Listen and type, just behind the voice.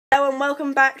and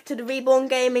welcome back to the Reborn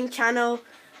Gaming channel,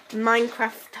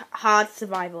 Minecraft Hard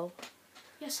Survival.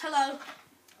 Yes, hello.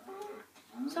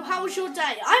 So how was your day?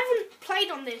 I haven't played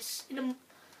on this in a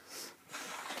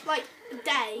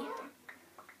day.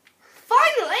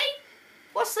 Finally!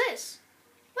 What's this?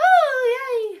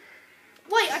 Oh, yay!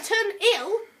 Wait, I turned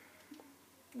ill?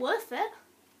 Worth it.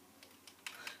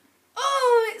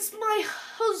 Oh, it's my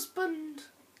husband.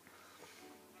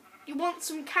 You want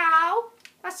some cow?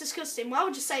 That's disgusting. Why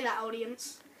would you say that,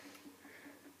 audience?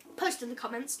 Post in the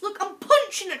comments. Look, I'm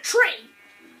punching a tree.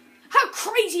 How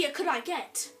crazier could I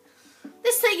get?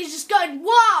 This thing is just going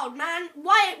wild, man.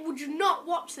 Why would you not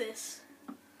watch this?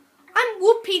 I'm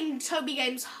whooping Toby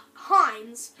Games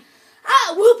Hines.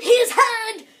 I whoop his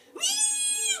hand.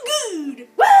 Wee good.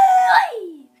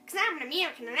 Woo! Because I'm an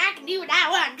American and I can do what I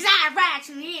want. Because I'm right.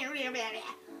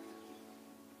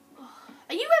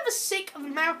 Are you ever sick of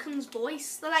Americans'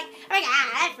 voice? They're like, oh my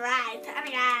god, that's right. Oh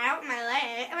my god, open my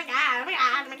leg. Oh my god, oh my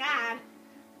god, oh my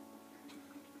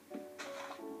god.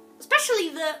 Especially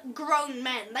the grown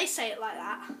men, they say it like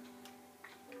that.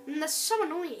 And they're so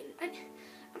annoying.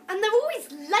 And they're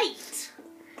always late.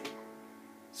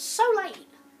 So late.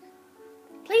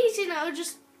 Please,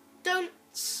 just don't,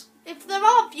 if there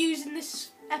are views in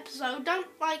this episode, don't,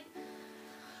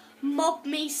 mob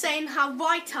me saying how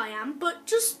right I am, but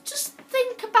just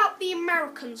think about the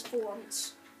Americans for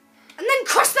once. And then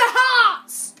crush their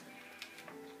hearts!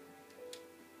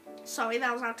 Sorry,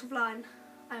 that was out of line.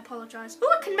 I apologise.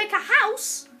 Oh, I can make a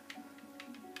house!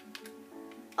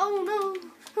 Oh no.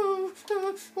 Oh,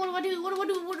 what do I do? What do I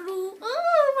do? What do I do?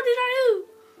 Oh, what did I do?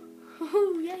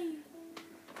 Oh, yay.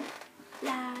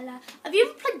 La la. Have you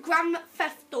ever played Grand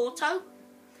Theft Auto?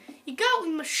 You go out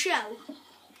with Michelle.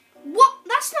 What?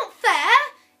 That's not fair.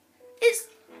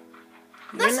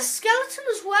 That's a skeleton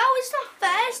as well. It's not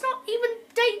fair. It's not even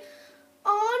day.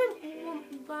 Oh, I don't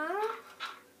want that.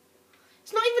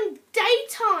 It's not even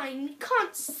daytime. You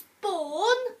can't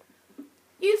spawn.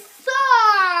 You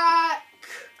suck.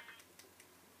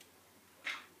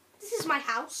 This is my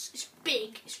house. It's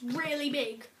big. It's really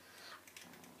big.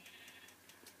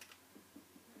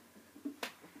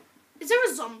 Is there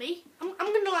a zombie? I'm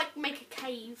gonna make a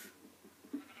cave.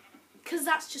 Because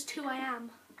that's just who I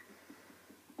am.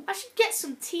 I should get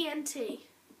some TNT.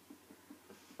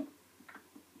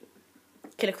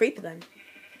 Kill a creeper then.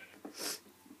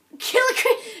 Kill a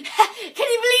creeper? Can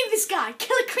you believe this guy?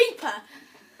 Kill a creeper.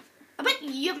 I bet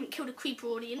you haven't killed a creeper,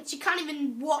 audience. You can't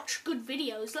even watch good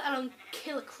videos, let alone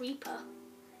kill a creeper.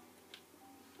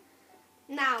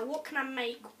 Now, what can I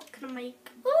make? What can I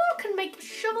make? Oh, I can make a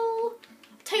shovel.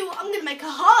 I'll tell you what, I'm going to make a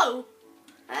hoe.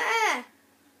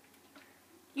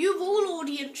 You of all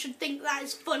audience should think that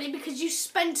is funny because you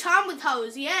spend time with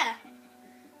hoes, yeah.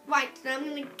 Right, now I'm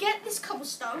going to get this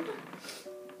cobblestone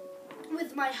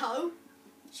with my hoe.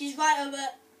 She's right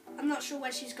over, I'm not sure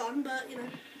where she's gone, but,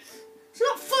 It's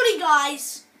not funny,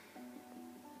 guys.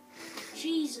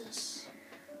 Jesus.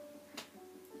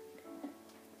 You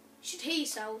should hear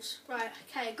yourselves. Right,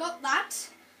 okay, I got that.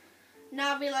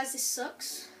 Now I realise this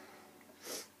sucks.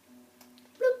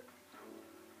 Bloop.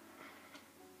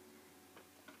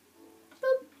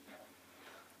 Boop.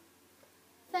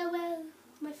 Farewell,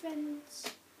 my friends.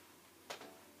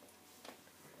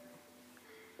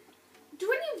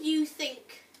 Do any of you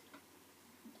think,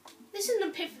 this is an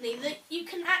epiphany, that you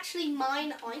can actually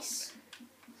mine ice?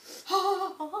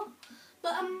 But I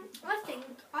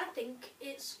think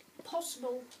it's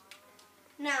possible.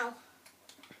 Now,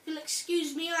 if you'll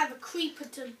excuse me, I have a creeper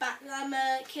to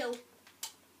kill.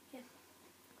 Yeah.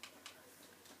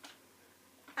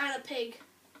 And a pig.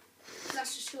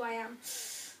 That's just who I am.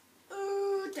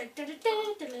 Oh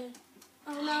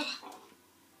no.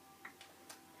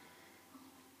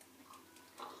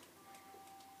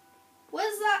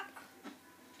 Where's that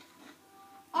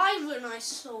iron I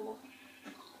saw?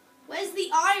 Where's the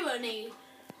irony?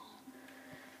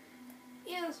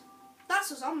 Yes,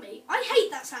 that's a zombie. I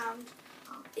hate that sound.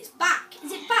 It's back.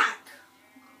 Is it back?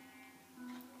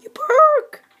 You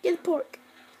pork! Get pork.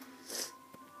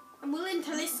 I'm willing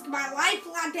to risk my life,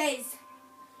 laddies.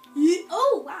 Yeah.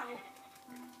 Oh, wow.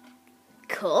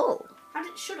 Cool.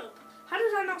 Shut up. How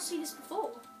did I not see this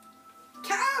before?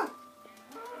 Cow!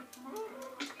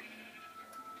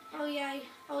 Oh, yay.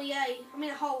 Oh, yay. I'm in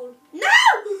a hole. No!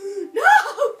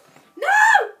 No!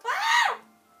 No! Ah!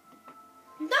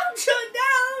 Don't shut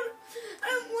down! I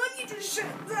don't want you to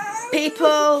shut down!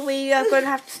 People, we are going to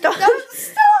have to stop. Don't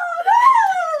stop! No!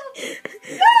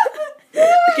 No!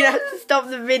 We're going to have to stop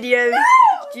the video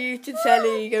due to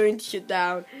telly going to shut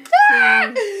down.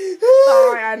 Bye,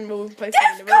 and we'll post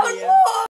it in the video.